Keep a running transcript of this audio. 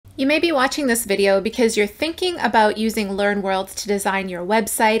You may be watching this video because you're thinking about using LearnWorlds to design your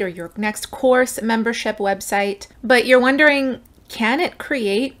website or your next course membership website, but you're wondering, can it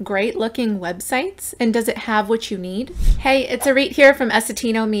create great looking websites? And does it have what you need? Hey, it's Auret here from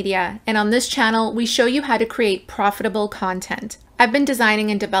Essetino Media, and on this channel, we show you how to create profitable content. I've been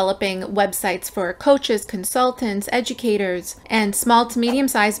designing and developing websites for coaches, consultants, educators, and small to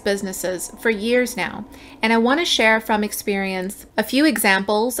medium-sized businesses for years now. And I want to share from experience a few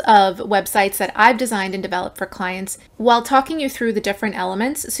examples of websites that I've designed and developed for clients while talking you through the different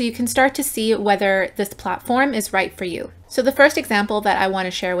elements so you can start to see whether this platform is right for you. So the first example that I want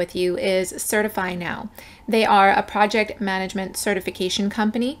to share with you is Certify Now. They are a project management certification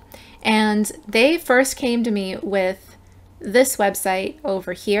company, and they first came to me with this website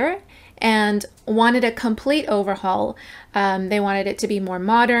over here and wanted a complete overhaul. They wanted it to be more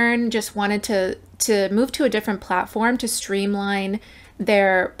modern, just wanted to move to a different platform to streamline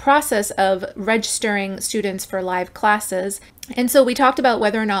their process of registering students for live classes. And so we talked about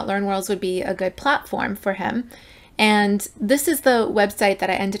whether or not LearnWorlds would be a good platform for him. And this is the website that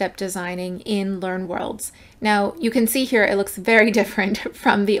I ended up designing in LearnWorlds. Now you can see here it looks very different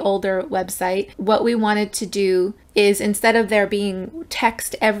from the older website. What we wanted to do is, instead of there being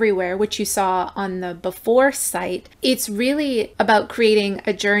text everywhere, which you saw on the before site, it's really about creating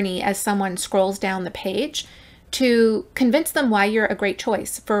a journey as someone scrolls down the page to convince them why you're a great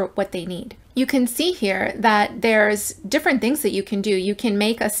choice for what they need. You can see here that there's different things that you can do. You can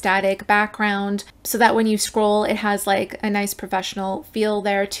make a static background so that when you scroll, it has like a nice professional feel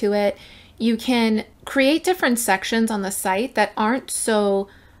there to it. You can create different sections on the site that aren't so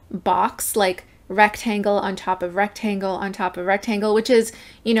boxed, like rectangle on top of rectangle on top of rectangle, which is,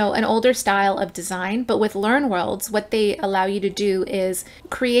 you know, an older style of design. But with LearnWorlds, what they allow you to do is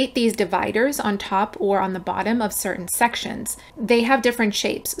create these dividers on top or on the bottom of certain sections. They have different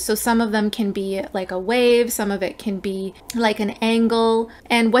shapes. So some of them can be like a wave, some of it can be like an angle.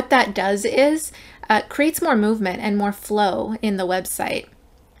 And what that does is creates more movement and more flow in the website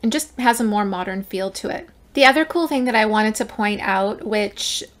and just has a more modern feel to it. The other cool thing that I wanted to point out,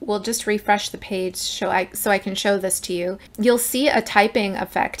 which will just refresh the page so I can show this to you, you'll see a typing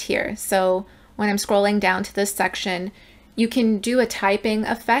effect here. So when I'm scrolling down to this section, you can do a typing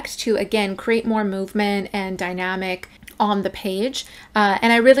effect to, again, create more movement and dynamic on the page.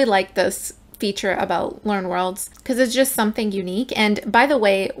 And I really like this feature about LearnWorlds because it's just something unique. And by the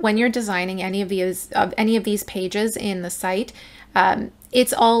way, when you're designing any of these pages in the site,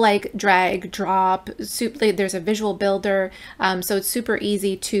 it's all like drag, drop, there's a visual builder, so it's super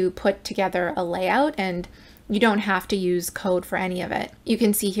easy to put together a layout and you don't have to use code for any of it. You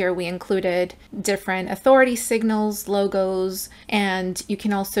can see here we included different authority signals, logos, and you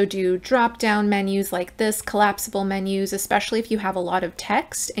can also do drop-down menus like this, collapsible menus, especially if you have a lot of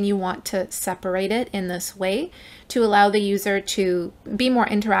text and you want to separate it in this way to allow the user to be more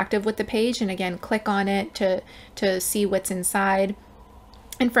interactive with the page and, again, click on it to see what's inside.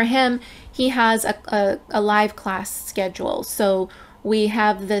 And for him, he has a live class schedule. So we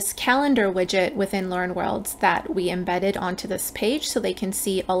have this calendar widget within LearnWorlds that we embedded onto this page so they can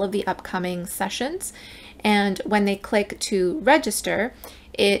see all of the upcoming sessions. And when they click to register,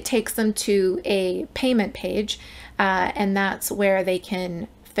 it takes them to a payment page, and that's where they can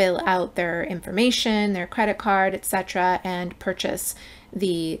fill out their information, their credit card, etc., and purchase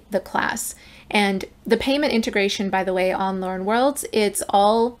the class. And the payment integration, by the way, on LearnWorlds, it's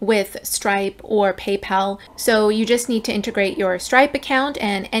all with Stripe or PayPal. So you just need to integrate your Stripe account,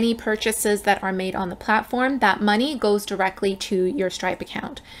 and any purchases that are made on the platform, that money goes directly to your Stripe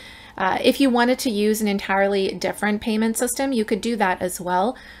account. If you wanted to use an entirely different payment system, you could do that as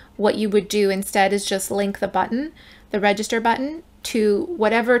well. What you would do instead is just link the button, the register button, to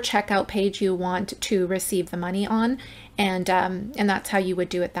whatever checkout page you want to receive the money on, and that's how you would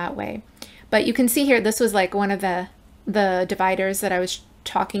do it that way. But you can see here, this was like one of the dividers that I was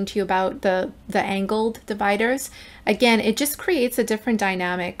talking to you about, the angled dividers. Again, it just creates a different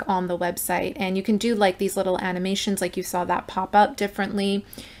dynamic on the website, and you can do like these little animations, like you saw that pop up differently,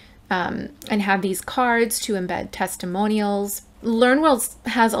 and have these cards to embed testimonials. LearnWorlds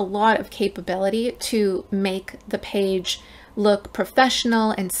has a lot of capability to make the page look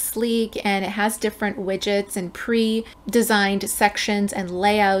professional and sleek, and it has different widgets and pre-designed sections and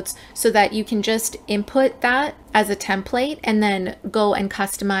layouts so that you can just input that as a template and then go and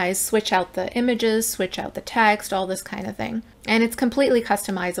customize, switch out the images, switch out the text, all this kind of thing. And it's completely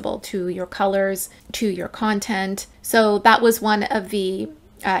customizable to your colors, to your content. So that was one of the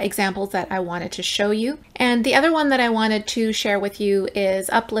examples that I wanted to show you. And the other one that I wanted to share with you is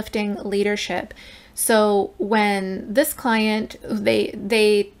uplifting leadership. So when this client,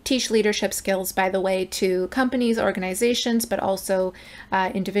 they teach leadership skills, by the way, to companies, organizations, but also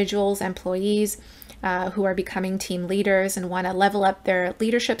individuals, employees who are becoming team leaders and want to level up their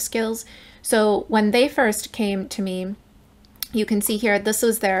leadership skills. So when they first came to me, you can see here, this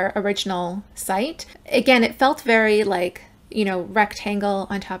was their original site. Again, it felt very like, you know, rectangle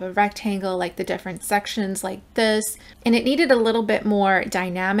on top of rectangle, like the different sections like this. And it needed a little bit more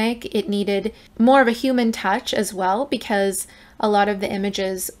dynamic. It needed more of a human touch as well, because a lot of the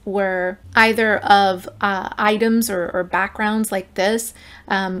images were either of items or backgrounds like this,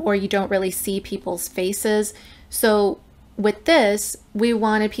 or you don't really see people's faces. So with this, we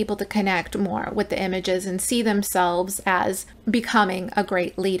wanted people to connect more with the images and see themselves as becoming a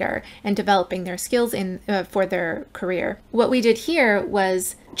great leader and developing their skills for their career. What we did here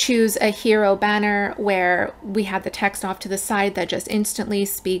was choose a hero banner where we had the text off to the side that just instantly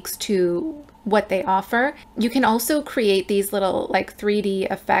speaks to what they offer. You can also create these little like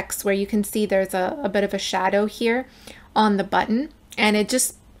 3D effects where you can see there's a bit of a shadow here on the button, and it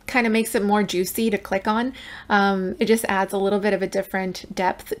just kind of makes it more juicy to click on. It just adds a little bit of a different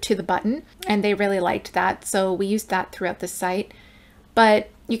depth to the button, and they really liked that. So we used that throughout the site. But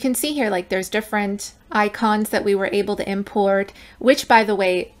you can see here, like there's different icons that we were able to import, which by the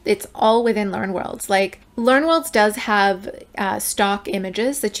way, it's all within LearnWorlds. Like LearnWorlds does have stock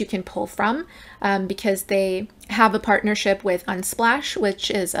images that you can pull from because they have a partnership with Unsplash, which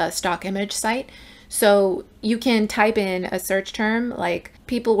is a stock image site. So you can type in a search term like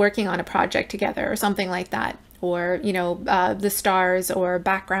people working on a project together or something like that, or, you know, the stars or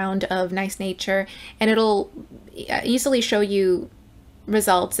background of nice nature, and it'll easily show you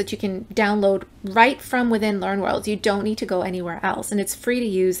results that you can download right from within LearnWorlds. You don't need to go anywhere else, and it's free to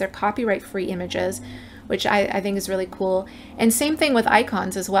use. They're copyright free images, which I think is really cool. And same thing with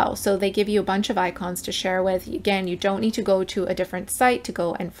icons as well. So they give you a bunch of icons to share with. Again, you don't need to go to a different site to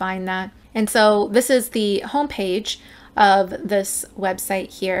go and find that. And so this is the homepage of this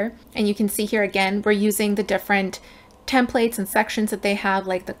website here. And you can see here again, we're using the different templates and sections that they have,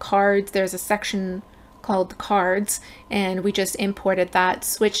 like the cards. There's a section called cards, and we just imported that,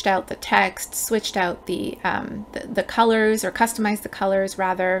 switched out the text, switched out the colors, or customized the colors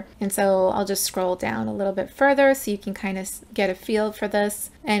rather. And so I'll just scroll down a little bit further so you can kind of get a feel for this.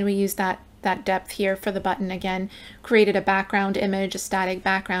 And we use that depth here for the button. Again, created a background image, a static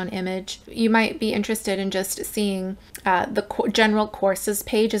background image. You might be interested in just seeing the general courses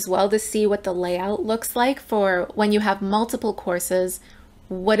page as well, to see what the layout looks like for when you have multiple courses.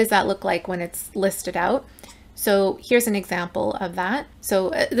 What does that look like when it's listed out? So here's an example of that.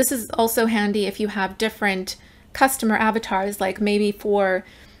 So this is also handy if you have different customer avatars, like maybe for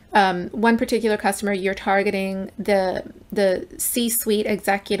one particular customer, you're targeting the C-suite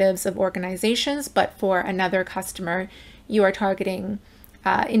executives of organizations, but for another customer, you are targeting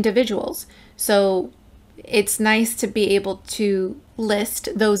individuals. So it's nice to be able to list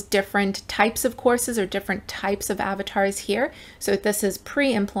those different types of courses or different types of avatars here. So this is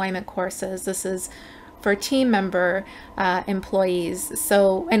pre-employment courses. This is for team member employees.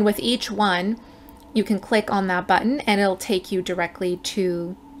 So, and with each one, you can click on that button and it'll take you directly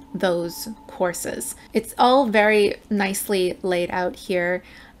to those courses. It's all very nicely laid out here.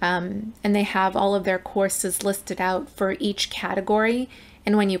 And they have all of their courses listed out for each category.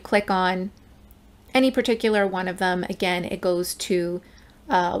 And when you click on any particular one of them, again, it goes to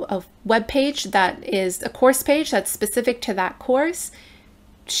a web page that is a course page that's specific to that course,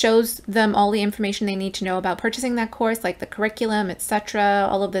 shows them all the information they need to know about purchasing that course, like the curriculum, etc.,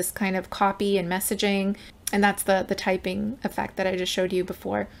 all of this kind of copy and messaging. And that's the typing effect that I just showed you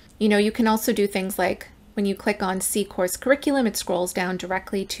before. You know, you can also do things like when you click on See Course Curriculum, it scrolls down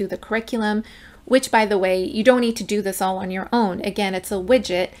directly to the curriculum, which, by the way, you don't need to do this all on your own. Again, it's a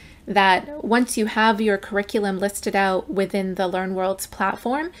widget that once you have your curriculum listed out within the LearnWorlds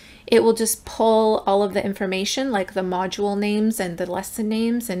platform, it will just pull all of the information, like the module names and the lesson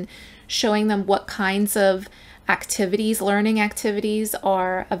names, and showing them what kinds of activities, learning activities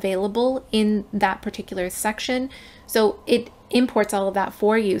are available in that particular section. So it imports all of that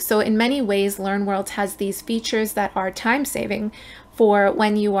for you. So in many ways, LearnWorlds has these features that are time-saving for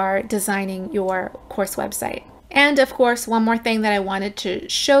when you are designing your course website. And of course, one more thing that I wanted to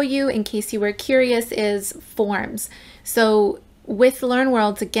show you in case you were curious is forms. So with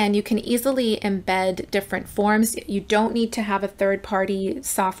LearnWorlds, again, you can easily embed different forms. You don't need to have a third-party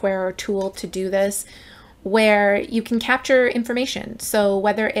software or tool to do this, where you can capture information. So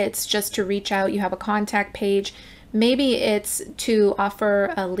whether it's just to reach out, you have a contact page, maybe it's to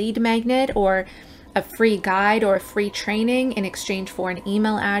offer a lead magnet or a free guide or a free training in exchange for an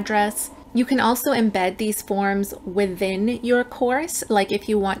email address. You can also embed these forms within your course, like if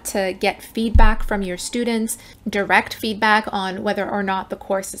you want to get feedback from your students, direct feedback on whether or not the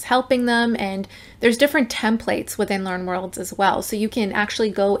course is helping them. And there's different templates within LearnWorlds as well. So you can actually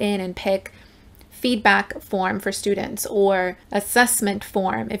go in and pick feedback form for students or assessment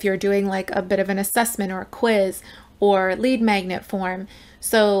form if you're doing like a bit of an assessment or a quiz, or lead magnet form.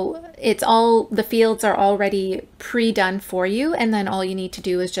 So it's all, the fields are already pre-done for you, and then all you need to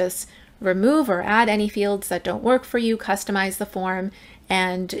do is just remove or add any fields that don't work for you, customize the form,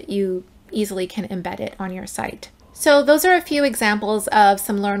 and you easily can embed it on your site. So those are a few examples of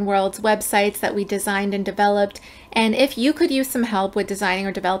some LearnWorlds websites that we designed and developed. And if you could use some help with designing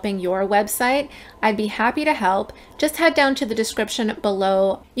or developing your website, I'd be happy to help. Just head down to the description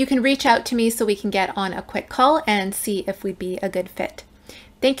below. You can reach out to me so we can get on a quick call and see if we'd be a good fit.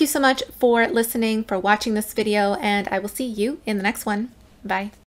 Thank you so much for listening, for watching this video, and I will see you in the next one. Bye.